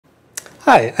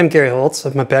Hi, I'm Gary Holtz.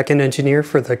 I'm a backend engineer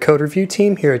for the code review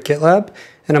team here at GitLab,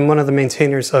 and I'm one of the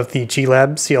maintainers of the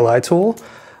GitLab CLI tool.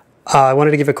 I wanted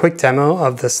to give a quick demo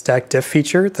of the stack diff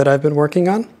feature that I've been working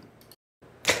on.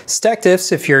 Stack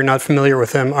diffs, if you're not familiar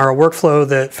with them, are a workflow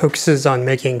that focuses on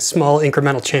making small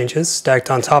incremental changes stacked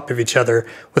on top of each other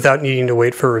without needing to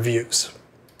wait for reviews.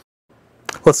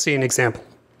 Let's see an example.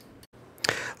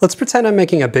 Let's pretend I'm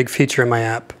making a big feature in my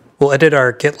app. We'll edit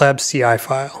our GitLab CI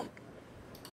file.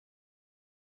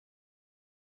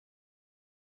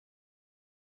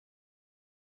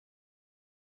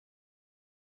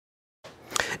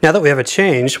 Now that we have a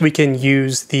change, we can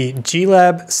use the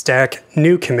glab stack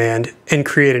new command and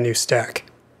create a new stack.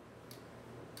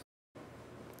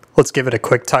 Let's give it a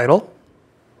quick title.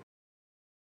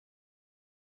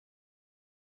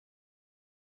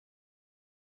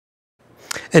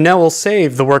 And now we'll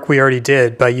save the work we already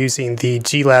did by using the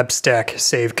glab stack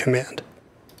save command.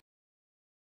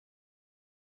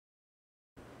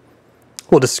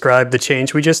 We'll describe the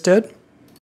change we just did.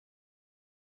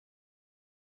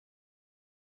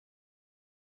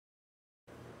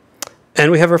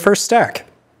 And we have our first stack.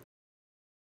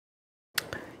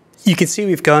 You can see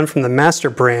we've gone from the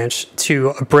master branch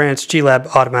to a branch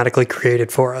GitLab automatically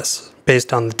created for us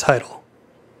based on the title.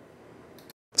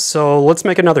 So let's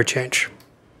make another change.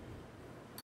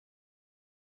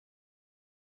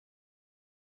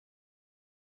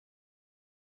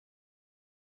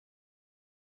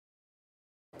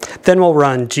 Then we'll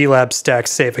run glab stack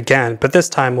save again, but this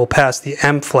time we'll pass the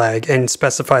M flag and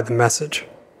specify the message.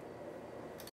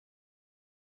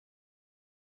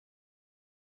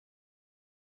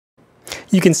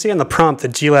 You can see on the prompt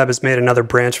that GitLab has made another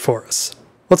branch for us.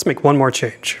 Let's make one more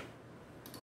change.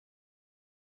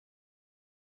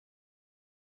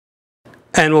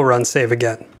 And we'll run save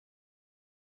again.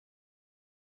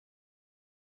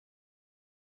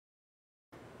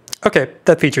 Okay,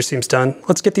 that feature seems done.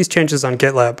 Let's get these changes on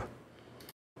GitLab.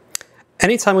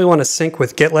 Anytime we want to sync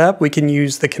with GitLab, we can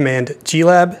use the command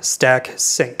glab stack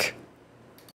sync.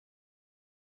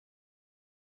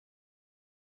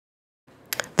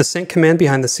 The sync command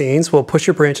behind the scenes will push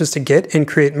your branches to Git and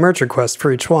create merge requests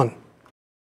for each one.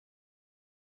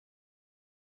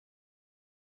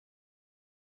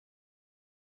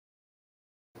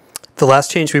 The last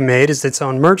change we made is its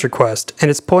own merge request, and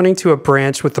it's pointing to a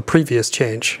branch with the previous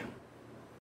change.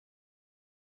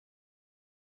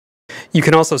 You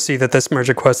can also see that this merge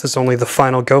request is only the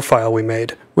final Go file we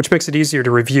made, which makes it easier to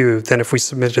review than if we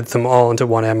submitted them all into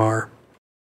one MR.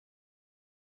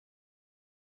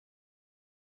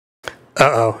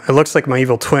 Uh-oh, it looks like my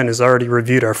evil twin has already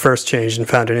reviewed our first change and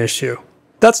found an issue.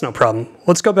 That's no problem.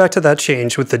 Let's go back to that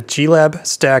change with the glab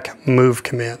stack move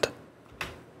command.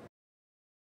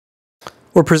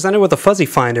 We're presented with a fuzzy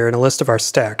finder and a list of our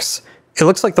stacks. It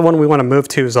looks like the one we want to move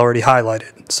to is already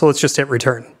highlighted, so let's just hit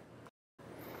return.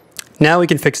 Now we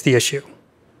can fix the issue.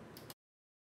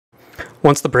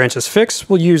 Once the branch is fixed,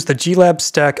 we'll use the glab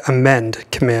stack amend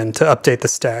command to update the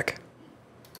stack.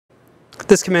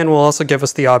 This command will also give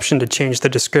us the option to change the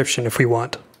description if we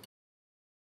want.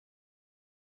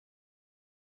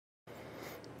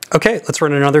 Okay, let's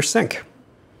run another sync.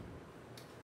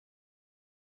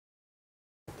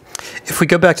 If we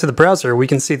go back to the browser, we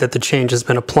can see that the change has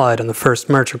been applied on the first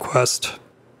merge request.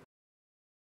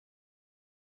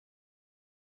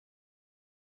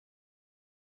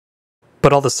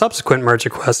 But all the subsequent merge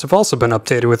requests have also been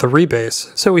updated with a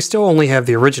rebase, so we still only have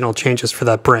the original changes for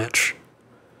that branch.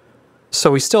 So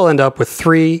we still end up with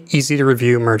 3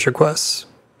 easy-to-review merge requests.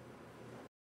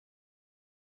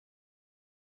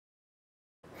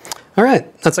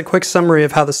 Alright, that's a quick summary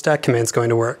of how the stack command is going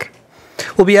to work.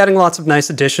 We'll be adding lots of nice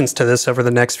additions to this over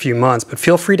the next few months, but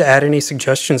feel free to add any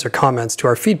suggestions or comments to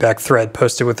our feedback thread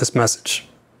posted with this message.